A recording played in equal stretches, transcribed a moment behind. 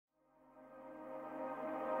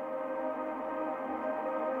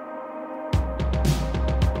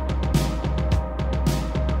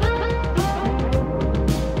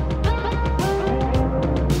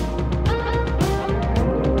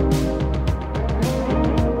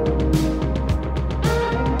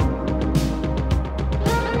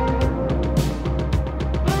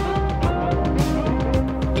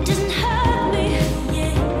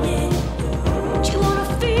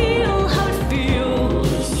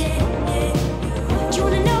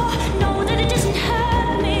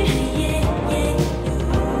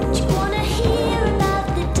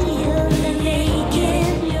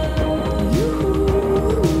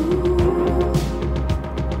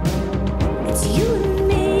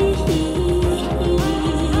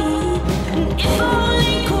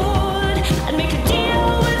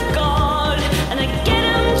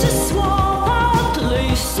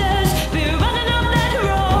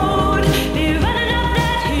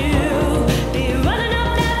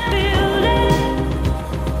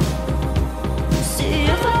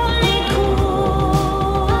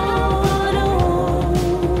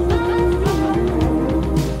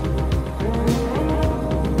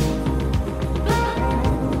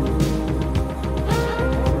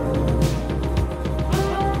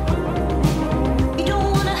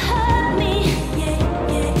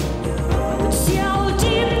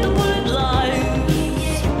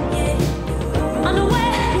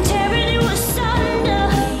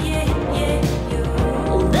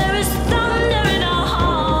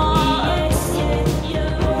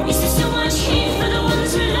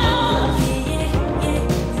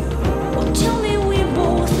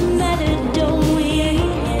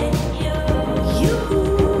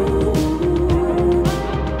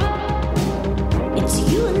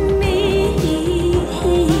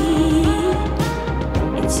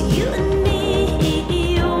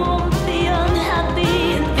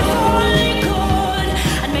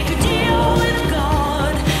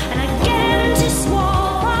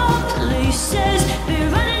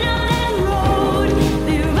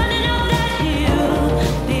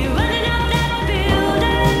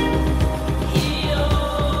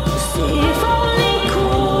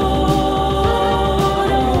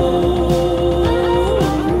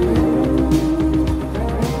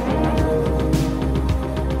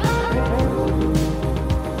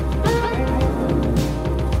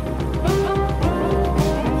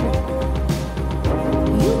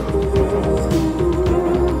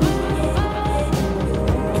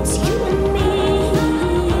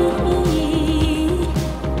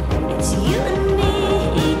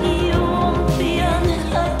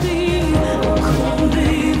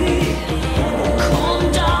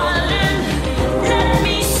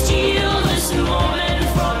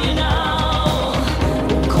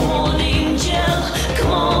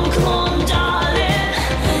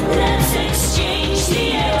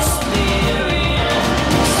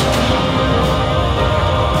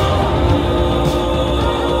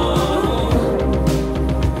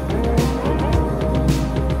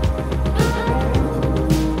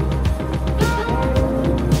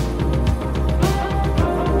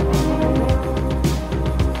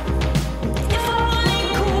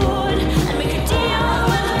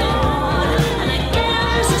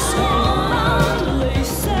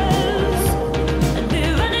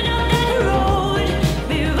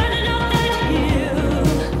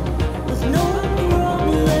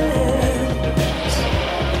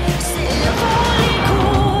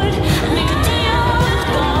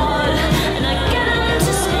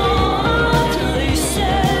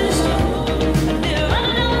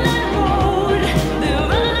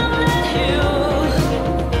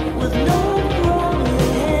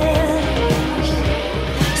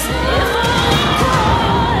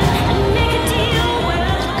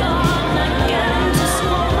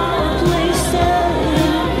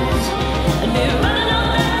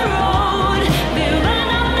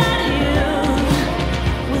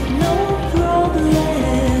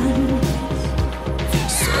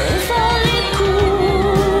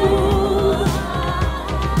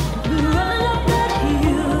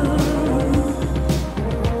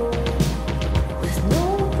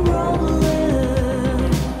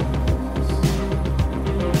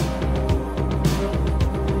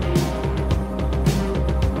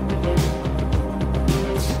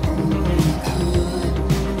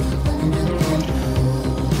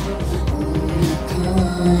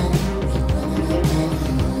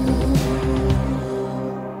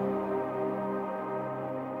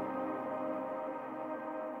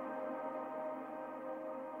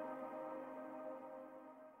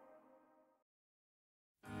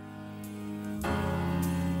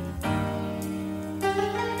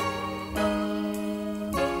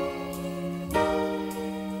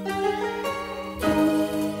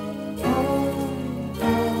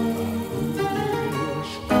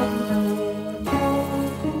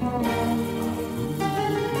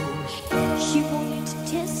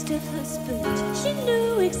of husband, she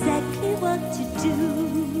knew exactly what to do.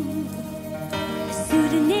 A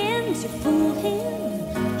pseudonym to fool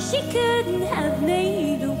him, she couldn't have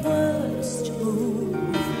made a worse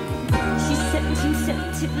move. She sent him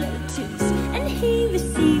scented letters, and he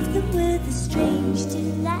received them with a strange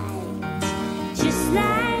delight. Just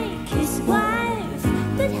like his wife,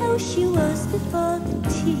 but how she was before the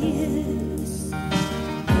tears,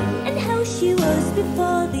 and how she was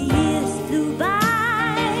before the years flew by,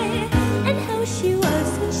 and how she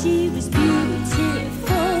was when she was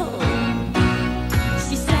beautiful.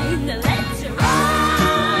 She signed the letter,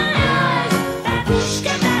 oh yes,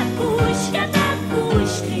 babushka, babushka,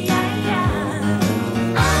 babushka, yeah, yeah.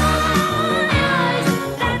 Oh yes,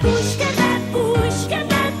 babushka, babushka,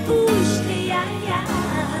 babushka, yeah, yeah.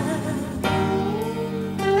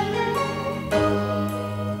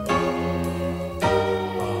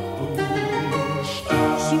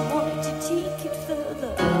 She wanted to take it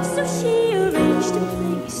further, so she arranged a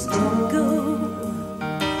place to go,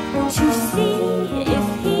 to see if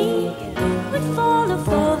he would follow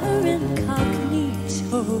for her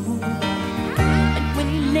incognito. And when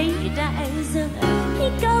he laid eyes on her, he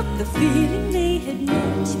got the feeling they had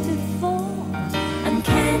met before.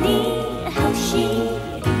 Uncanny how she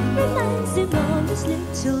reminds him of his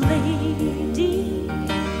little lady,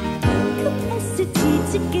 capacity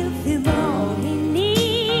to give him all he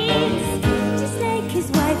needs, just like his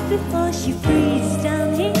wife before she freezed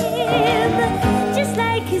on him, just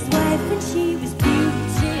like his wife when she was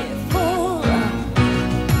beautiful.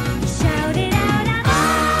 He shouted out, I'm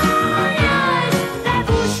all yours,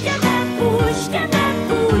 babushka, babushka,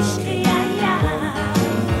 babushka, yeah, yeah.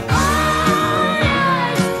 All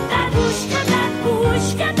yours, babushka,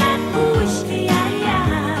 babushka, babushka, yeah,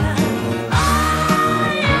 yeah.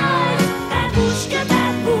 All yours, babushka,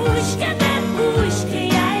 babushka, babushka,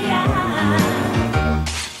 yeah, yeah.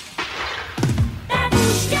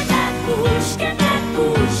 Babushka, babushka,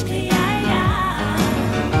 babushka, yeah, yeah.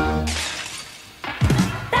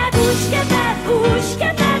 Babushka, babushka,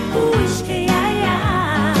 babushka, yeah, yeah.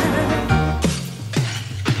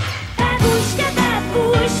 Babushka,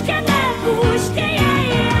 babushka, babushka, yeah,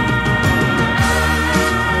 yeah.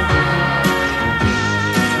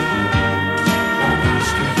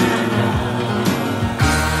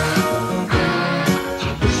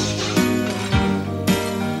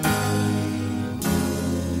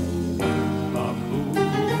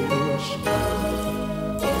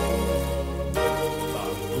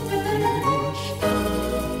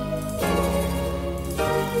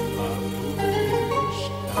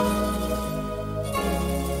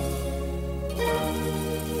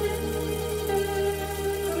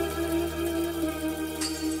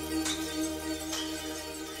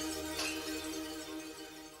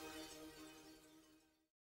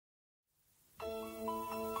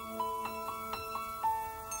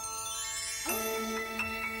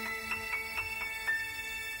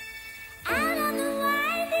 Out on the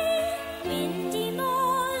winding, windy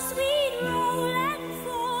moors, we'd roll and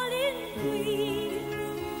fall in green.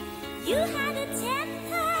 You had a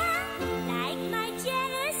temper like my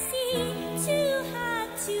jealousy, too hard,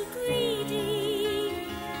 too greedy.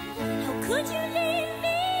 How could you leave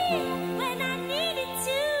me when I needed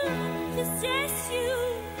to possess you?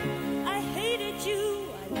 I hated you,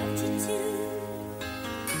 I loved you too.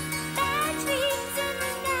 Bad dreams in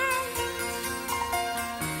the night.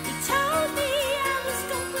 He told me I was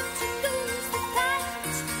going to lose the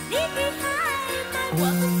fight. Leave behind my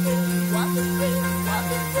walking through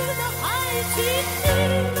the high seas.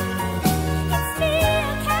 It's me, I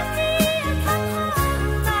can't see, I come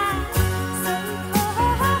home back. So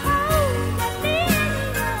cold, let me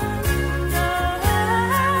know.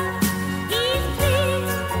 He's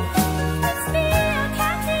pleased. It's me, I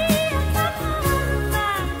can't see, I come home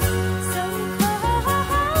back. So cold,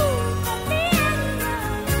 let me know.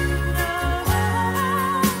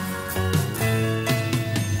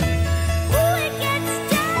 Ooh, it gets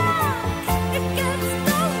dark, it gets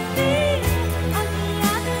lonely on the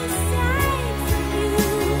other side from you.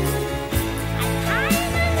 I find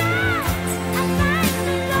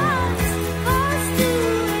a lot, lost to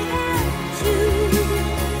without you.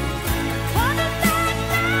 Coming back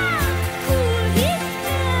now, cool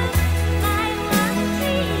evening, my one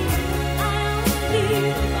dream, my only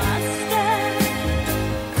master.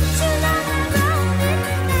 Too long around in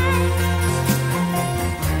the night,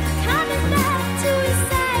 coming back to his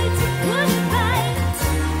side to put it right,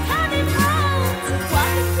 coming home to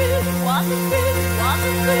walking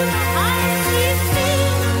through the high seas.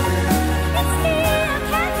 It's me, I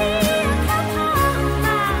can't see, I come home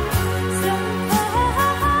now. So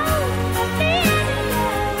cold, let me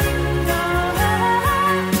know.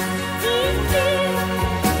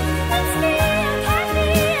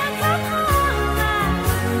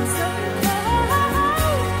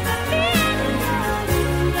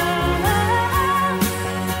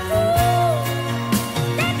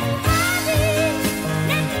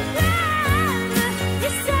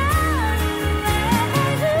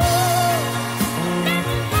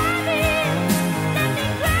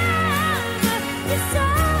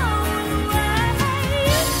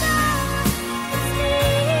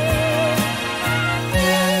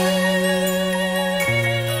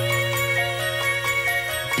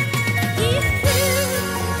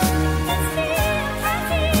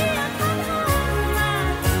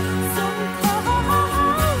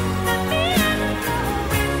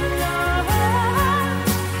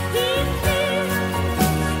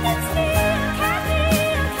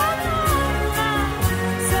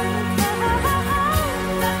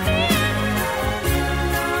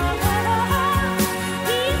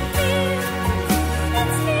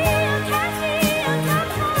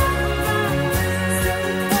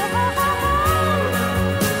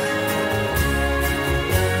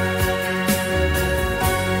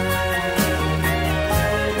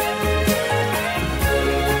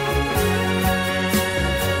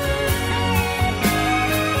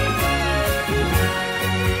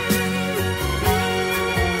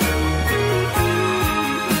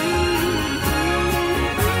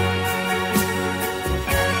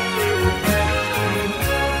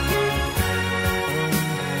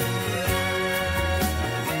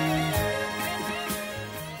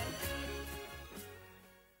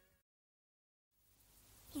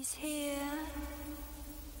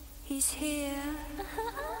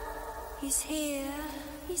 He's here,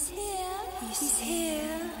 he's here, he's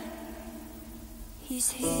here,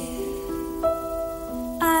 he's here.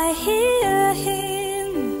 I hear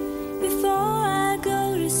him before I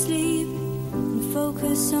go to sleep and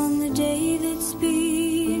focus on the day that's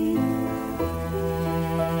been.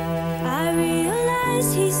 I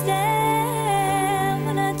realize he's there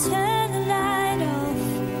when I turn the light off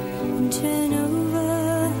and turn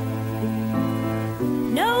over.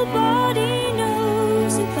 Nobody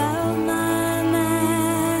knows about my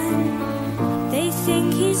man. They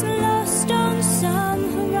think he's lost on some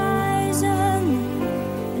horizon,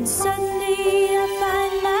 and suddenly I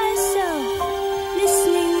find myself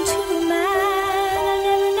listening to a man I've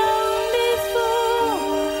never known before,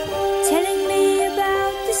 telling me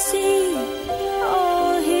about the sea,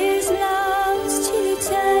 all his loves till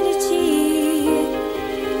eternity.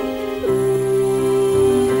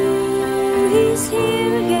 Ooh, he's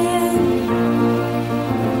here again,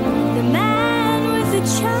 the man with the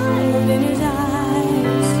child in his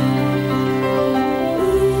eyes.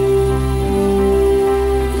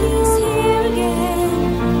 Ooh, he's here again,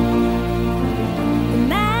 the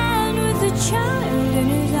man with the child in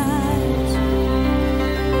his eyes.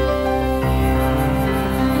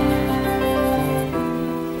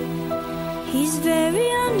 He's very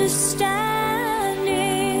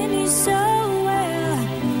understanding, he's so aware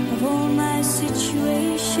of all my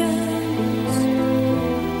situations.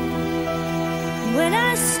 When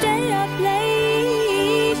I stay up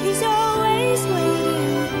late, he's always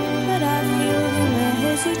waiting, but I feel him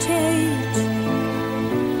hesitate.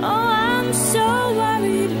 Oh, I'm so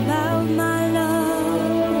worried about my love.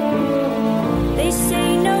 They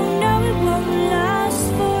say no, it won't last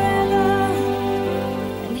forever.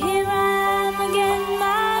 And here I am again,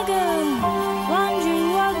 my girl, wondering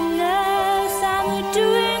what on earth I'm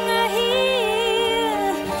doing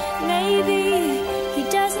here. Maybe he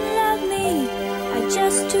doesn't love me, I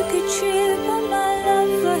just took a trip on my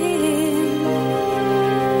love for him.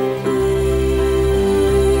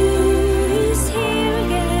 Ooh, he's here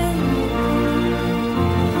again,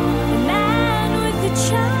 the man with the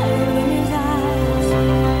child in his eyes.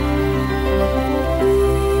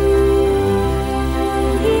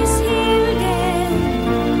 Ooh, he's here again,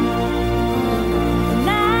 the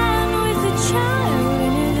man with the child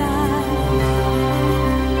in his eyes.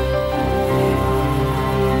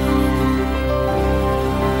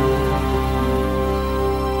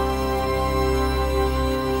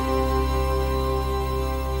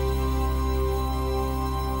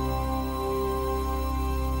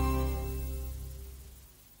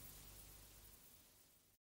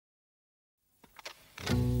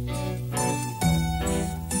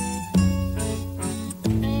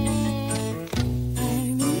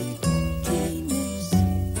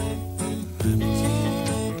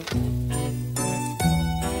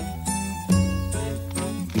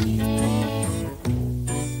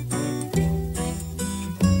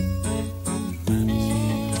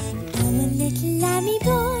 I'm a little lammy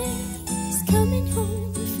boy, he's coming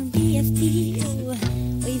home from BFPO.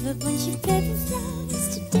 Wave a bunch of purple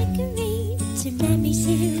flowers to decorate to Lammy's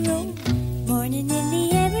hero. Morning in the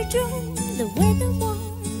aerodrome, the weather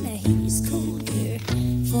warm, the heat is colder.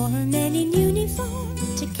 For a man in uniform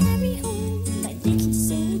to carry home my little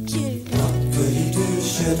soldier. What could he do?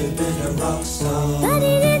 Should have been a rock star. But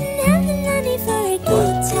he didn't have the money for a What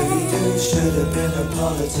could he do? guitar. Should have been a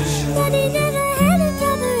politician. But he never had a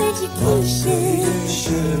proper What could he education. do?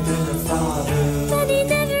 Should have been a father. But he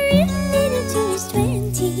never even made it to his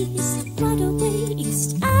 20s. What a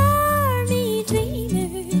waste, army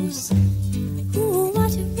dreamers. Ooh,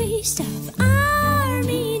 what a waste of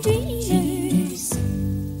army dreamers.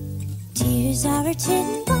 Tears are a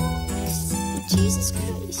tin box. Jesus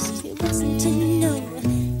Christ, it wasn't to know.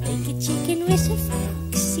 Like a chicken with a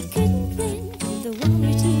fox, he couldn't win the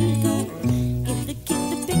war to go. Give the kid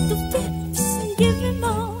the big flips and give him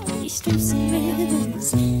all these strips and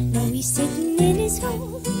ribbons. Now he's sitting in his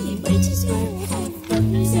hole, he might as well have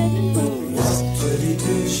buttons and bows. What could he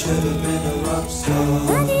do?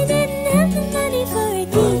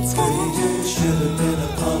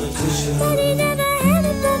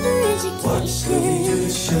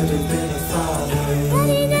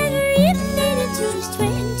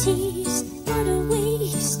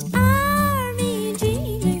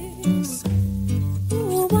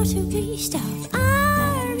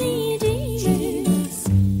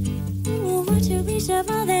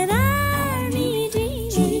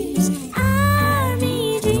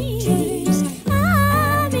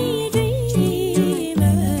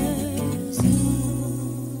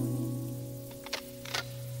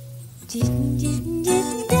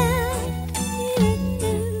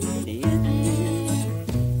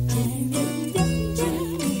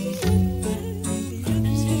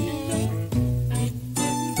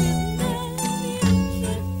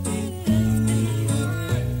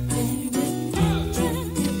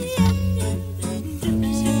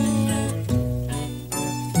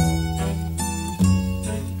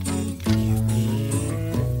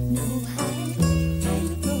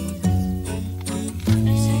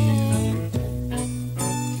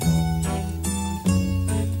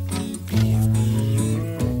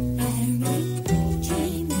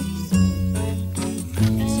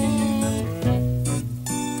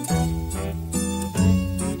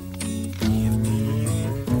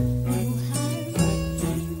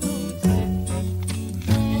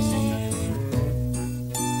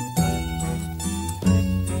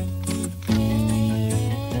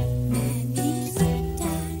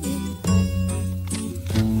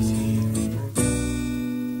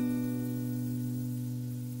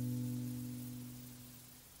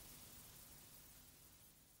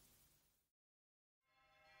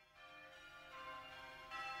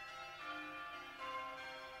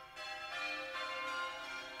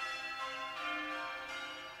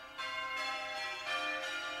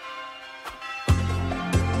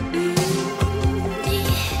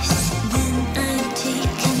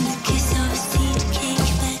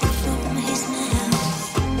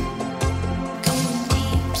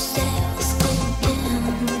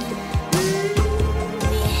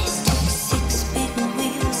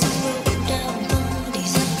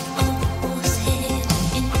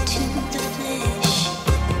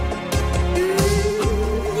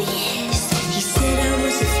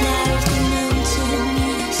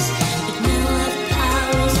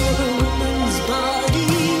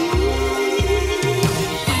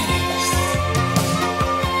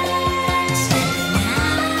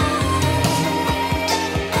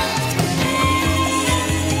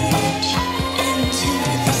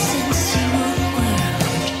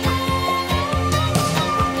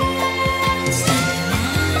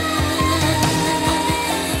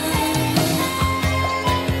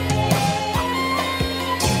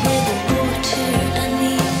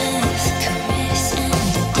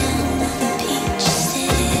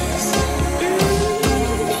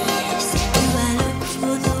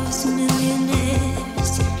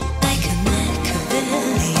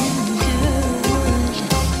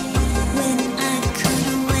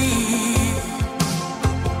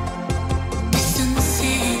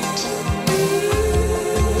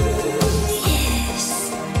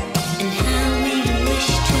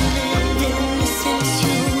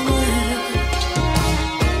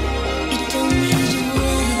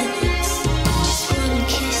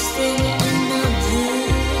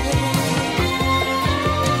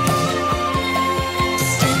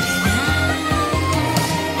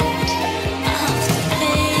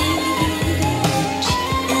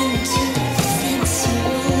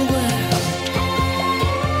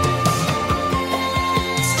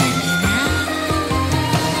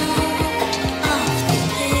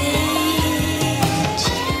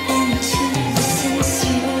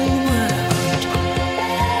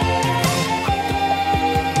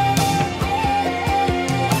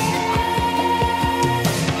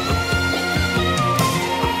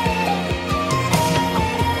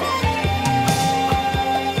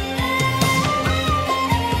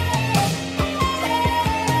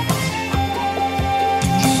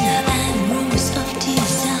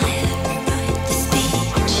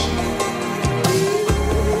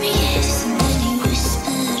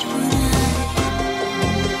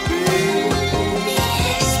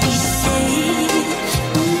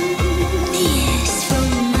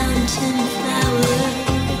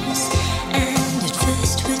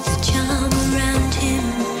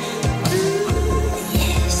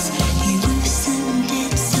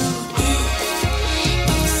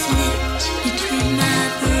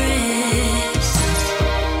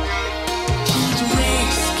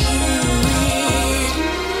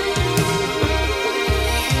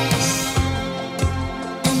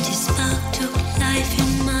 life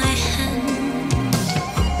in my hand.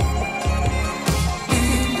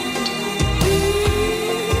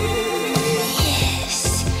 Yes,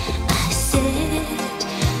 I said,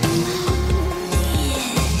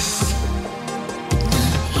 yes,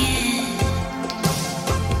 not yet.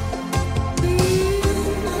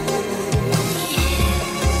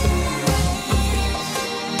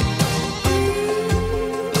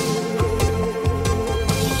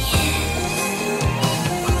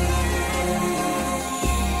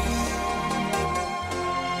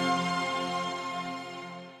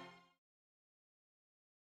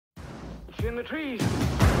 It's in the trees.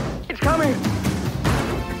 It's coming.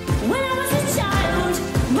 When I was a child,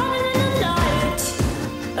 running in the night,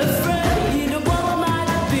 afraid of what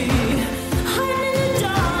might be, hiding in the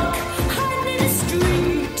dark, hiding in the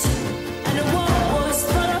street, and the world was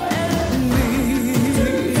full of enemies.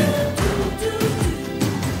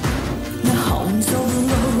 The hounds of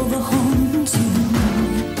love are haunting.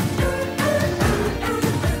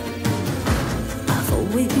 I've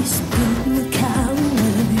always been the coward.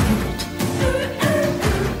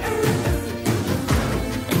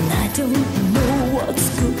 I don't know what's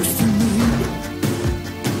good for me.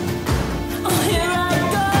 Oh, here I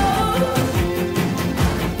go.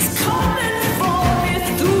 It's coming for me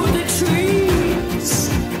through the trees.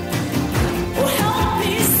 Oh, help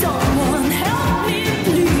me, someone, help me,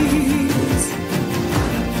 please.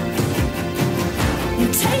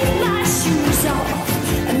 And take my shoes off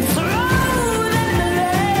and throw them in the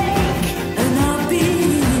lake, and I'll be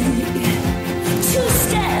 2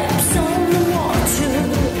 steps on the water.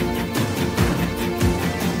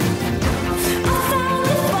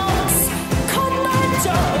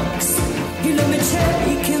 You let me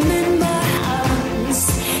take him in my hands.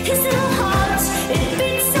 His little heart, it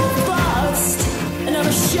beats so fast, and I'm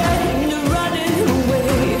ashamed of running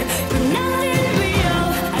away. But nothing real,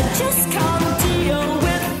 I just can't deal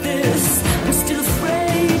with this. I'm still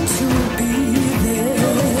afraid to be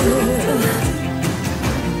there.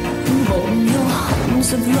 Hold your hands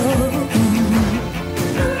of love.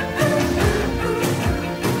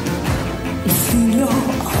 Feel your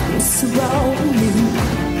arms surround me.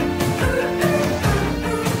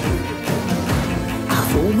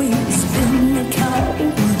 I've always been a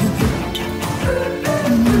coward.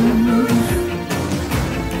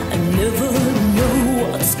 I never know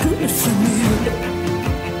what's good for me.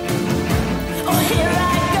 Oh, here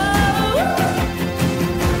I go.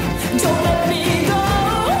 Don't let me go.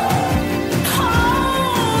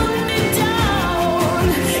 Hold me down.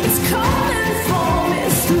 It's coming for me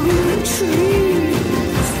through the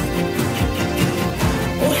trees.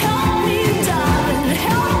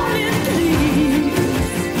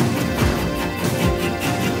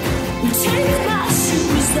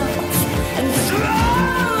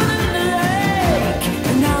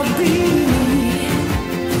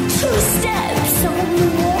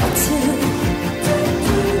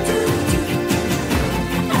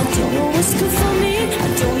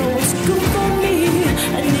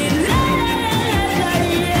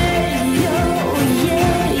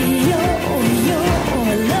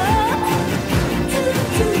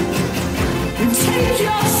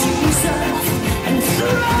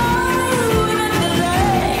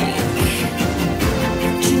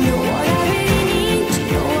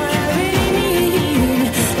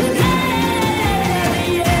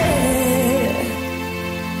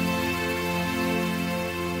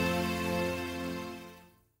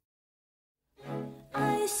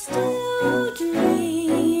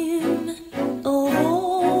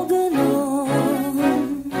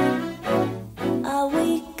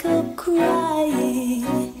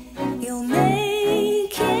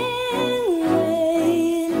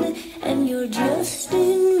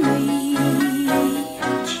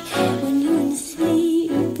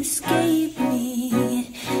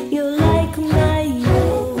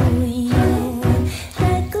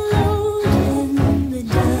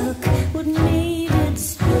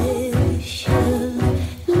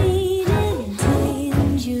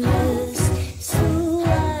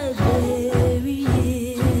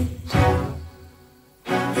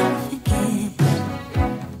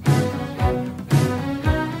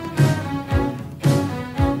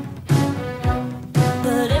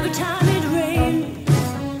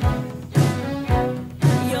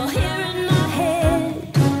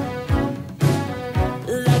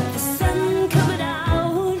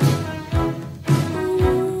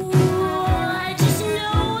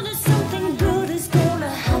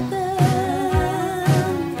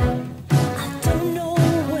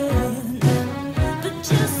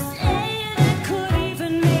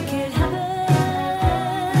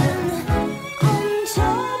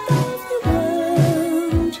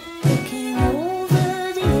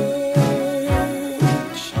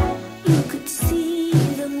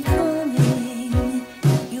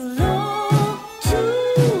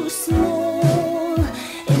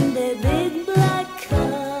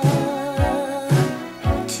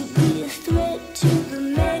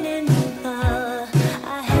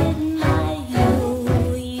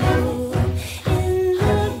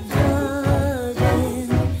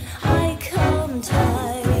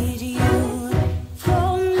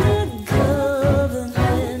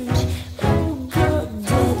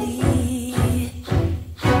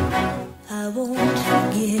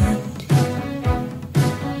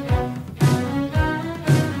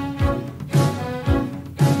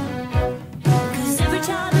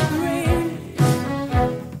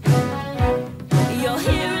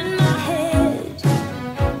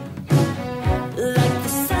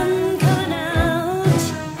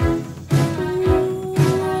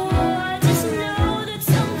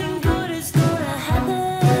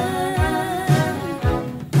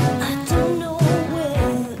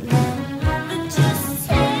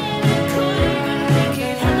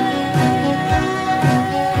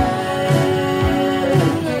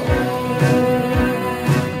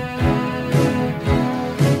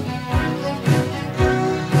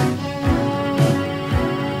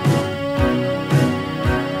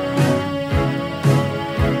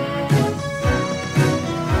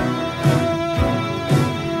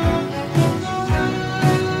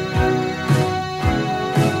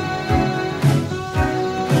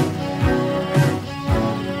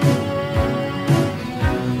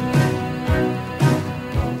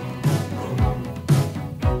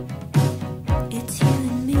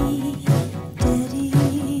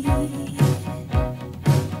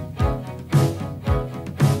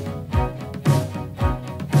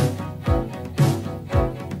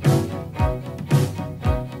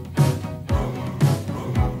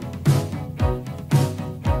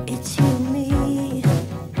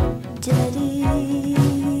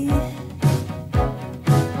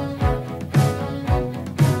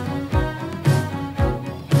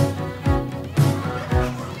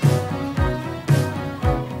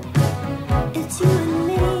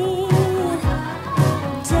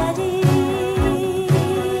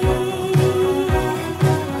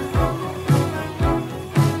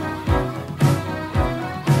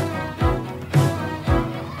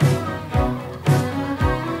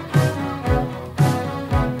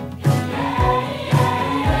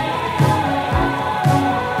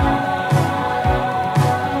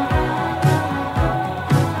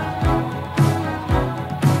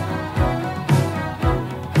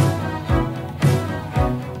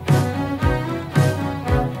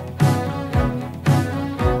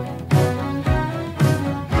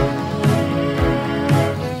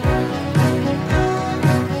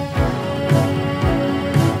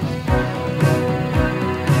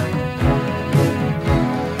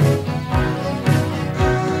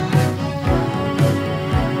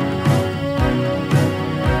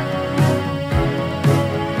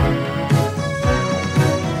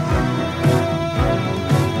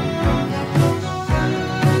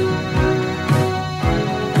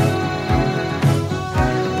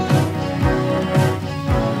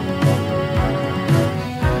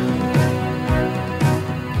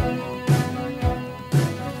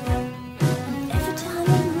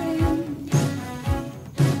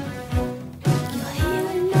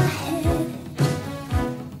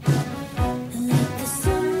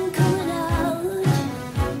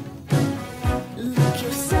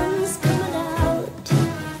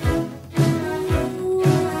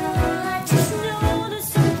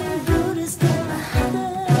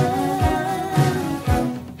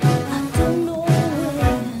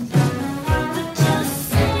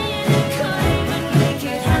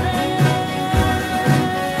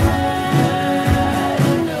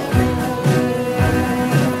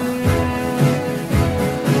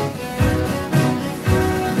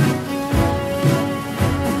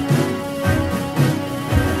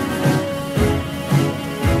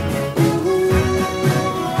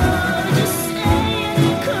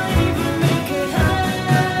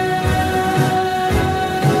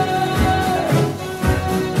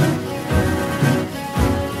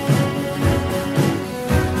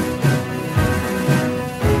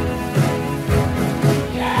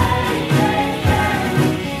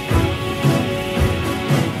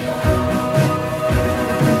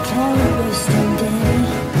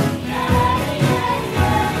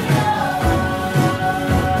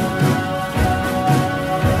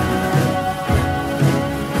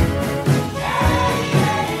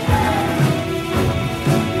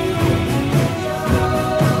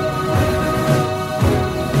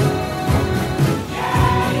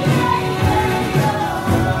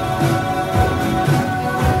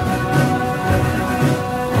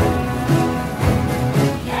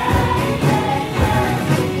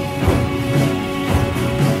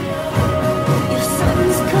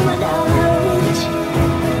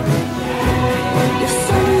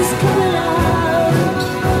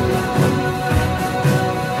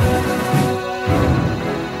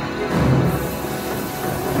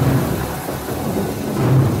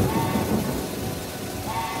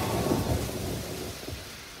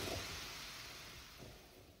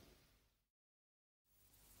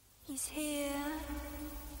 He's here.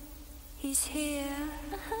 He's here.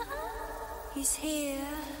 He's here.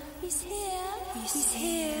 He's here. He's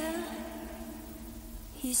here.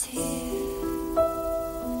 He's here.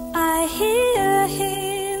 I hear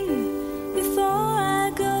him before I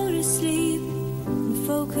go to sleep and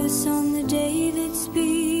focus on the day that's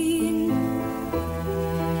been.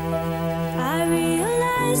 I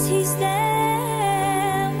realize he's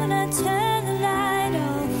there when I turn the light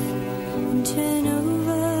off and turn over.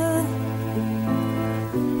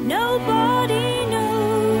 Nobody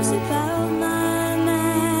knows about my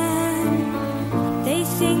man. They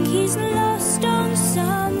think he's lost on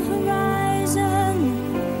some horizon,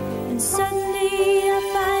 and suddenly I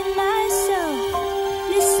find myself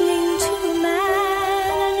listening to a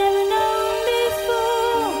man I've never known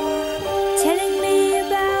before, telling me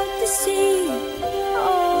about the sea,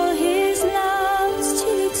 all his loves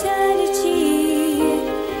till eternity.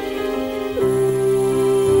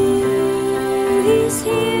 Ooh, he's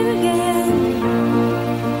here again,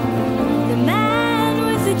 the man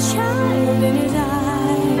with the child in his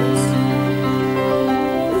eyes.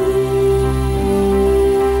 Ooh,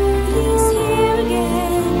 he's here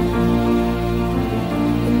again,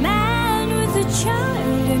 the man with the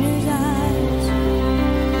child in his eyes.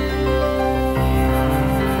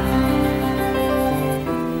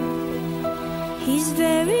 He's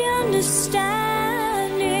very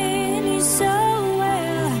understanding, he's so